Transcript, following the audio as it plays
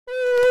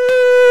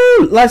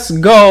Let's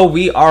go.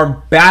 We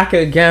are back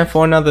again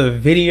for another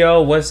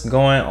video. What's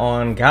going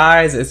on,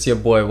 guys? It's your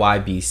boy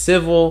YB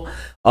Civil.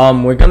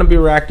 We're gonna be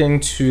reacting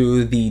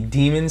to the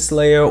Demon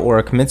Slayer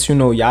or Kimetsu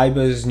no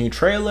Yaiba's new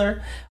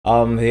trailer.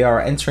 They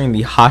are entering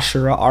the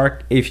Hashira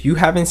arc. If you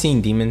haven't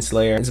seen Demon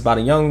Slayer, it's about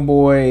a young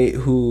boy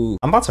who...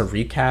 I'm about to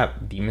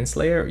recap Demon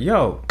Slayer.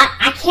 Yo,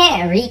 I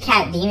can't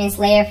recap Demon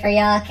Slayer for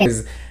y'all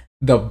because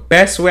the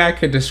best way I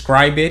could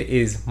describe it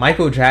is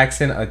Michael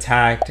Jackson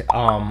attacked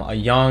a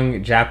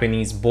young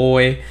Japanese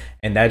boy,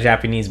 and that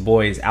Japanese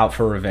boy is out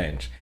for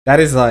revenge. That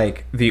is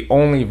like the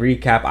only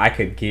recap I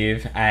could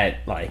give at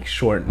like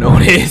short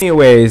notice.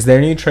 Anyways,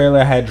 their new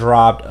trailer had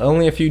dropped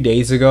only a few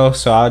days ago,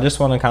 so I just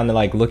want to kind of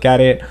like look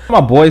at it. My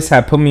boys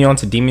had put me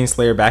onto Demon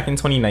Slayer back in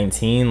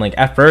 2019. Like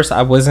at first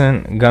I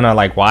wasn't gonna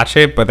like watch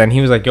it, but then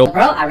he was like, yo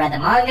bro, I read the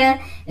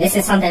manga. This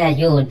is something that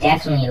you will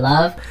definitely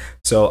love.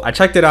 So I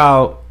checked it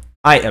out.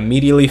 I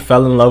immediately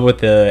fell in love with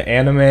the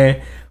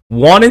anime.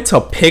 Wanted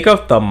to pick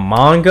up the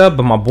manga,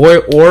 but my boy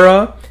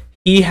Aura,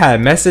 he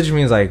had messaged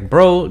me. He's like,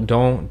 bro,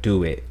 don't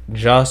do it.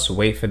 Just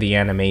wait for the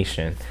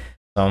animation.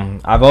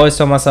 I've always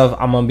told myself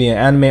I'm gonna be an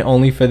anime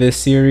only for this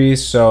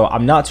series, so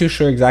I'm not too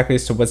sure exactly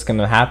as to what's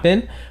gonna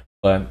happen.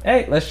 But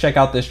hey, let's check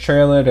out this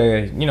trailer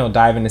to, you know,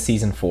 dive into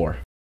season 4.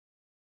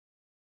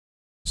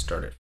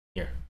 Start it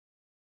here.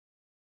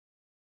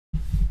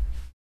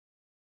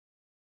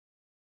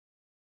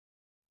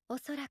 お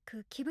そら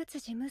く鬼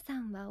物寺無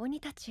惨は鬼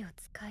たちを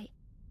使い、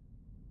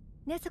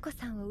禰豆子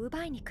さんを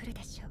奪いに来る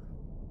でしょう。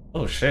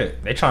 Oh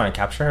shit, they trying to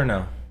capture her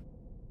now.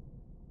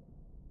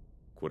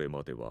 これ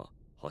までは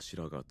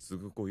柱が継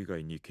ぐ子以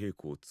外に稽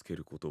古をつけ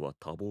ることは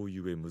多忙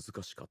ゆえ難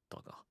しかった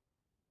が、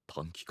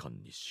短期間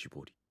に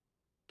絞り、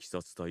鬼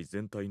殺隊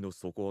全体の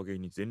底上げ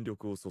に全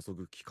力を注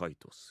ぐ機会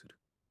とする。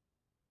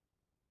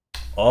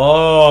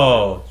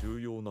Oh.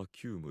 重要な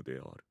急務で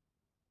ある。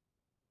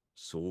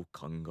そう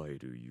考え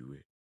るゆ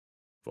え。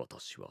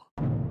 私は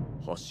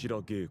柱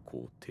稽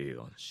古を提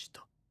案し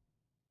た。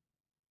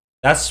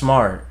 That's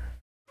smart.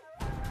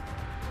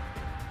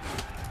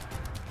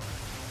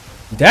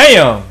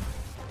 Damn.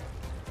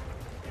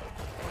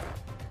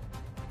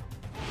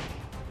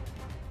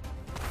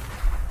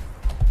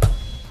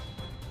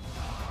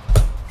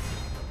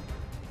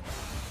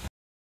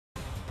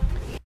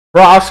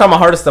 Bro, I was trying my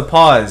hardest to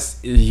pause.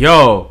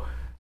 Yo,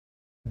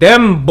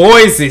 them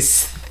boys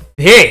is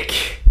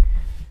thick.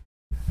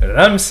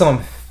 Them some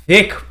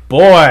thick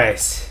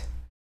boys.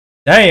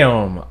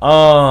 Damn.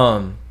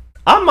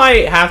 I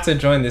might have to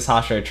join this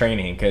Hashira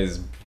training, because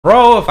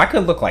bro, if I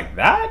could look like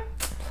that.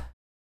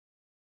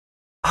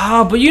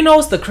 But you know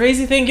what's the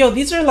crazy thing? Yo,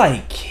 these are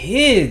like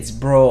kids,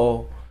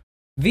 bro.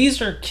 These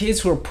are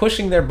kids who are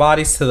pushing their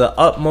bodies to the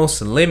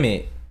utmost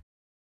limit,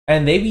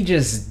 and they be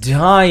just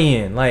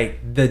dying.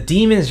 Like the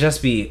demons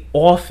just be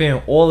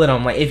offing all of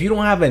them. Like if you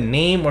don't have a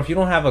name or if you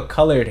don't have a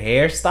colored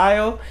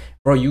hairstyle,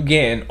 bro, you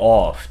getting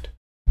offed.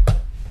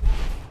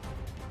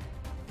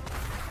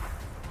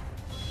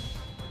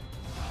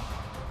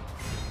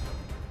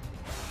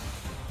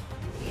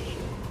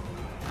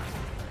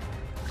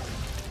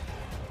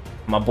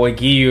 My boy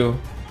Giyu.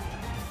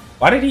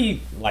 Why did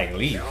he like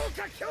leave?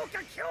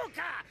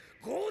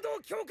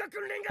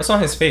 What's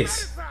on his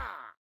face?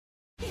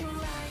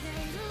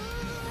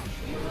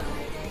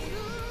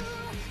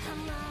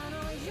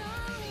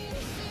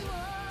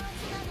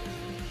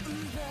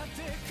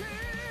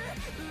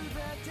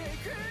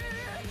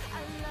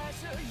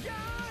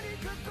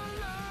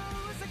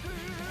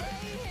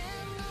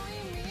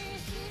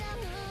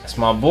 That's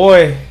my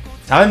boy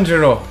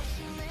Tanjiro.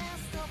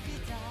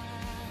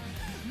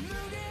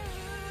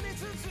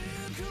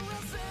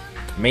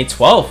 May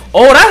 12th.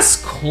 Oh, that's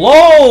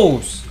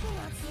close.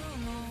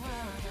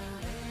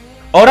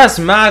 Oh, that's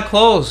mad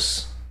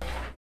close.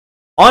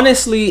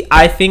 Honestly,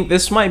 I think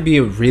this might be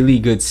a really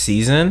good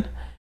season.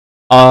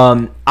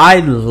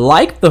 I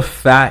like the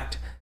fact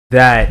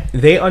that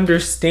they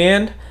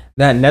understand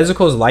that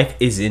Nezuko's life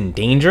is in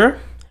danger.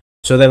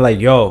 So they're like,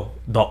 yo,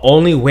 the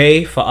only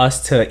way for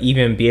us to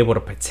even be able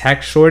to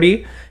protect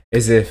Shorty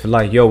is if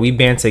like, yo, we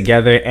band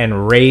together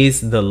and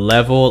raise the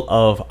level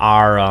of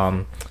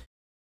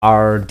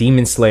our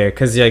Demon Slayer,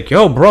 because like,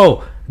 yo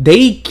bro,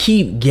 they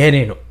keep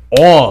getting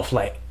off.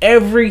 Like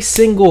every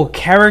single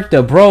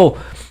character, bro.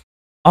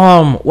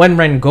 When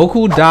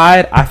Rengoku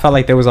died, I felt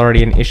like there was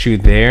already an issue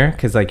there,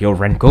 because like, yo,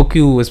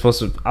 Rengoku was supposed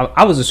to,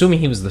 I was assuming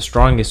he was the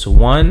strongest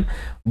one,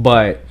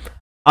 but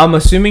I'm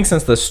assuming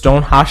since the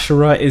Stone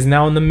Hashira is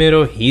now in the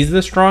middle, he's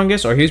the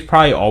strongest, or he's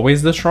probably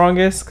always the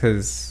strongest,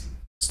 because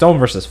Stone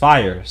versus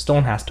Fire,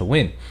 Stone has to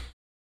win.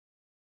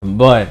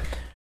 But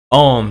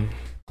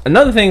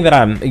another thing that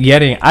I'm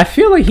getting, I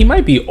feel like he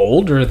might be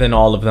older than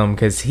all of them,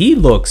 because he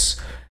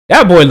looks,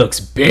 that boy looks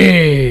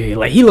big.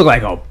 Like he looked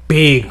like a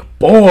big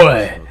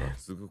boy.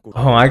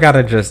 Oh, I'm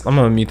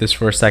gonna mute this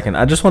for a second.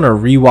 I just want to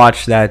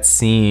rewatch that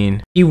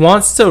scene. He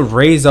wants to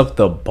raise up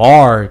the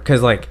bar,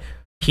 because like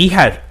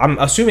I'm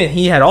assuming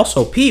he had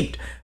also peeped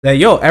that,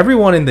 yo,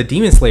 everyone in the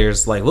Demon Slayer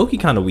is like low-key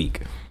kind of weak.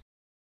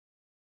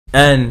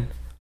 And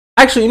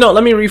Actually, no,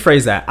 let me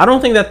rephrase that. I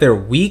don't think that they're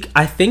weak.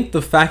 I think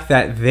the fact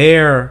that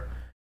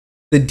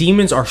the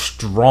demons are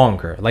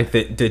stronger. Like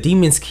the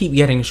demons keep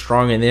getting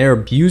stronger, and they're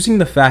abusing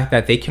the fact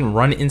that they can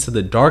run into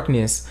the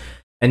darkness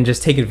and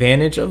just take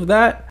advantage of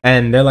that.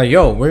 And they're like,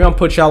 yo, we're gonna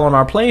put y'all on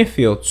our playing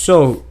field.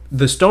 So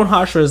the Stone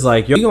Hashira is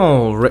like, yo,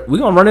 we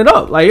gonna run it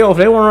up. Like, yo, if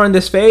they want to run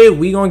this fade,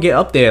 we gonna get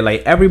up there.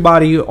 Like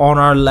everybody on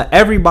our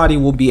everybody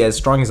will be as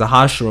strong as a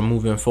Hashira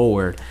moving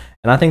forward.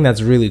 And I think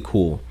that's really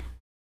cool.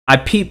 I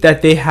peeped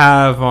that they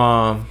have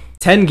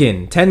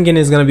Tengen. Tengen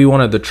is gonna be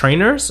one of the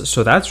trainers,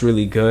 so that's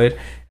really good.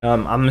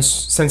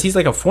 Since he's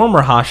like a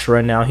former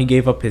Hashira now, he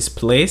gave up his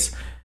place.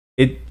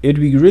 It'd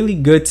be really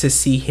good to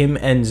see him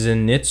and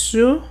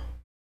Zenitsu.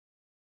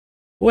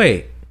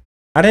 Wait,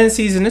 I didn't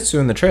see Zenitsu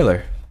in the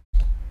trailer.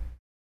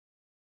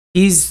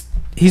 He's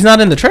not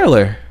in the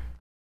trailer.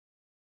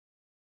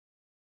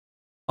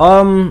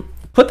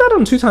 Put that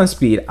on 2x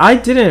speed. I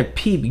didn't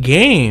peep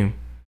game.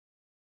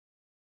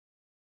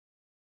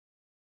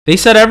 They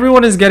said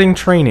everyone is getting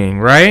training,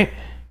 right?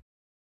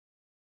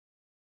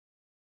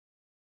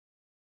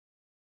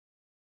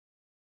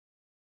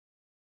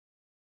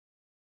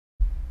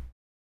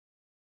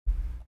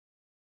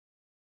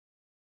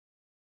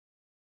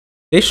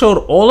 They showed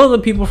all of the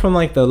people from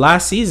like the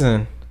last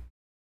season.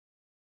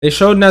 They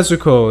showed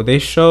Nezuko. They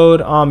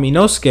showed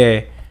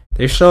Inosuke.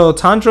 They showed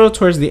Tanjiro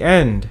towards the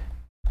end.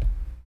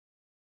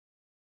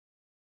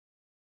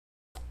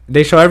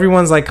 They show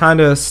everyone's like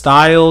kind of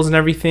styles and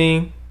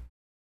everything.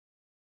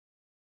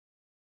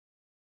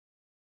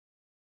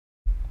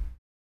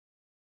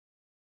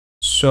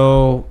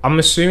 So I'm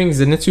assuming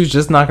Zenitsu's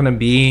just not gonna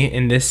be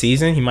in this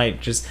season. He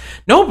might just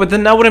no, but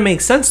then that wouldn't make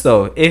sense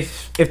though.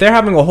 If they're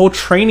having a whole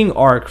training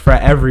arc for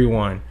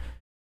everyone,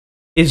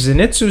 if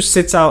Zenitsu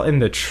sits out in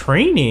the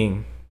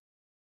training,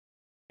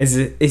 is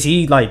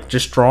he like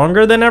just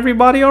stronger than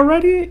everybody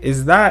already?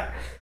 Is that,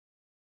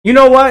 you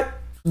know what?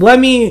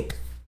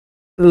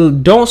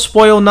 Don't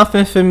spoil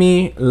nothing for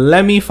me.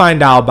 Let me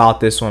find out about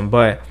this one.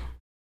 But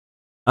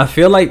I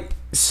feel like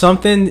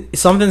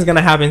something's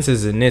gonna happen to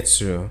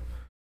Zenitsu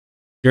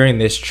during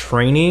this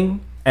training,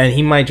 and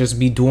he might just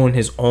be doing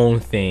his own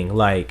thing.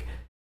 Like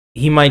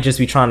he might just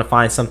be trying to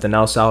find something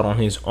else out on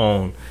his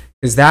own.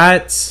 Because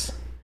that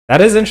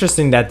is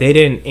interesting that they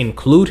didn't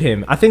include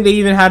him. I think they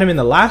even had him in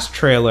the last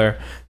trailer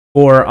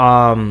for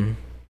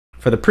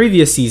the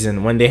previous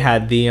season when they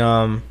had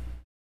the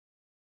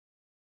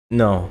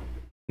no,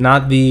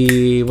 not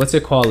the, what's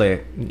it called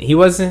it? He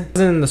wasn't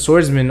in the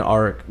Swordsman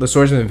arc, the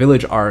Swordsman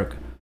Village arc.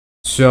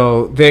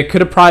 So there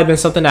could have probably been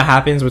something that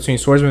happens between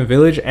Swordsman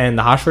Village and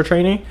the Hashira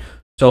training.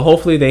 So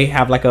hopefully they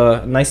have like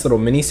a nice little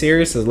mini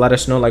series to let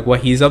us know like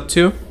what he's up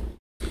to.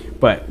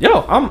 But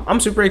yo, I'm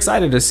super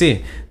excited to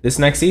see this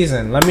next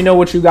season. Let me know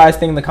what you guys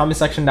think in the comment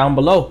section down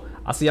below.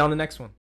 I'll see y'all in the next one.